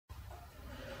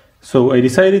So I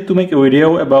decided to make a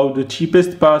video about the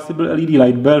cheapest possible LED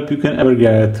light bulb you can ever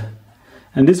get.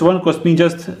 And this one cost me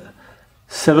just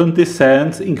 70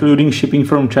 cents, including shipping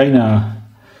from China.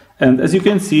 And as you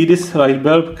can see, this light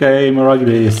bulb came like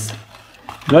this.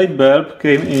 The light bulb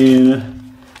came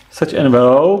in such an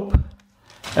envelope,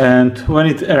 and when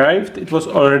it arrived it was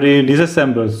already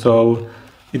disassembled, so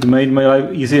it made my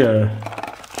life easier.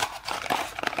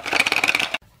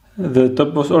 The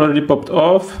top was already popped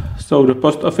off, so the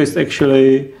post office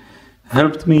actually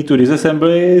helped me to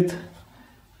disassemble it.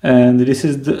 And this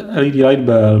is the LED light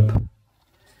bulb.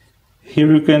 Here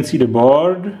you can see the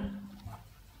board.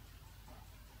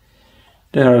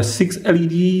 There are 6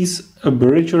 LEDs, a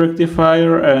bridge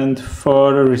rectifier and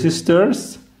 4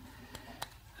 resistors.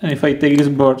 And if I take this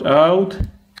board out,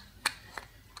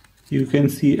 you can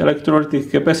see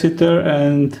electrolytic capacitor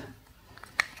and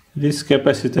this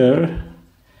capacitor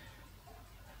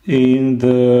in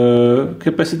the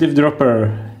capacitive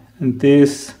dropper, and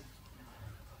this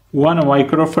 1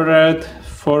 microfarad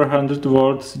 400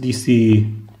 volts DC.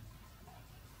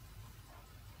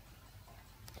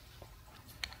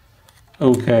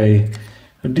 Okay,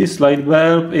 this light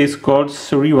bulb is called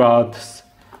 3 watts,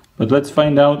 but let's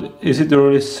find out, is it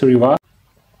really 3 watts?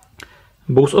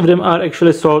 Both of them are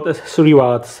actually sold as 3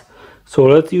 watts, so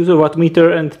let's use a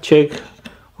wattmeter and check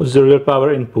what's the real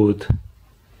power input.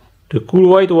 The cool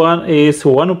white one is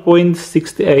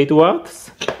 1.68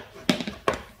 watts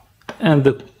and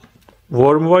the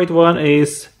warm white one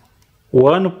is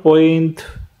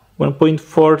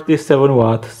 1.47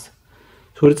 watts.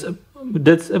 So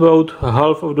that's about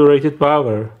half of the rated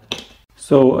power.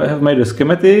 So I have made a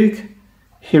schematic.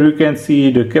 Here you can see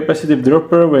the capacitive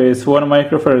dropper with 1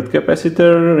 microfarad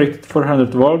capacitor rated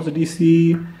 400 volts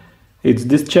DC. Its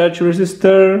discharge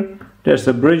resistor. There's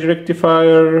a bridge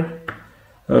rectifier,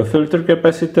 a filter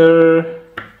capacitor,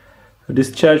 a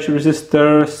discharge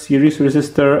resistor, series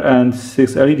resistor, and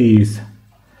 6 LEDs.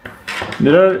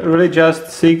 There are really just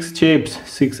 6 chips,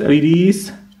 6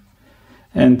 LEDs,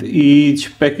 and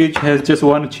each package has just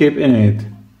 1 chip in it.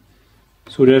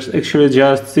 So there's actually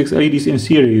just 6 LEDs in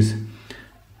series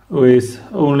with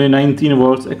only 19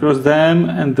 volts across them,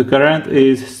 and the current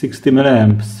is 60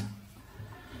 milliamps.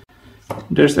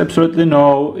 There's absolutely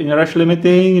no inrush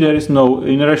limiting, there is no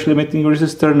inrush limiting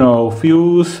resistor, no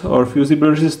fuse or fusible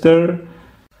resistor.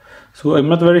 So I'm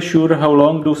not very sure how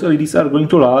long those LEDs are going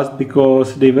to last,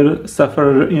 because they will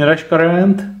suffer inrush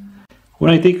current.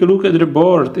 When I take a look at the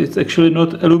board, it's actually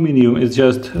not aluminum, it's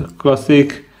just a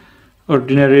classic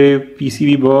ordinary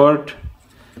PCB board,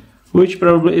 which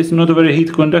probably is not very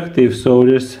heat conductive, so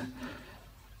there's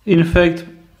in fact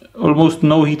almost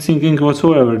no heat sinking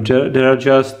whatsoever. There are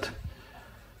just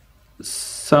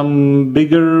some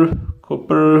bigger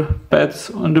copper pads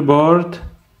on the board,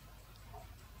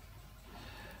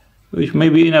 which may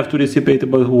be enough to dissipate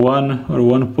about 1 or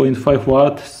 1.5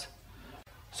 watts.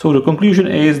 So the conclusion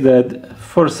is that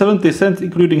for 70 cents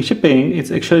including shipping, it's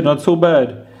actually not so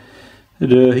bad.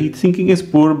 The heat sinking is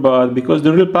poor, but because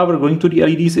the real power going to the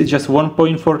LEDs is just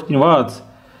 1.14 watts,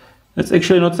 that's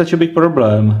actually not such a big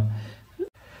problem.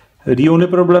 The only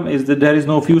problem is that there is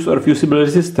no fuse or fusible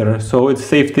resistor, so its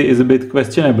safety is a bit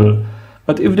questionable.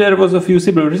 But if there was a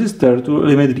fusible resistor to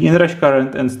limit the inrush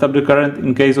current and stop the current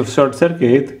in case of short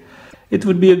circuit, it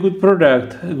would be a good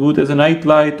product, good as a night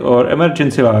light or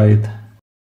emergency light.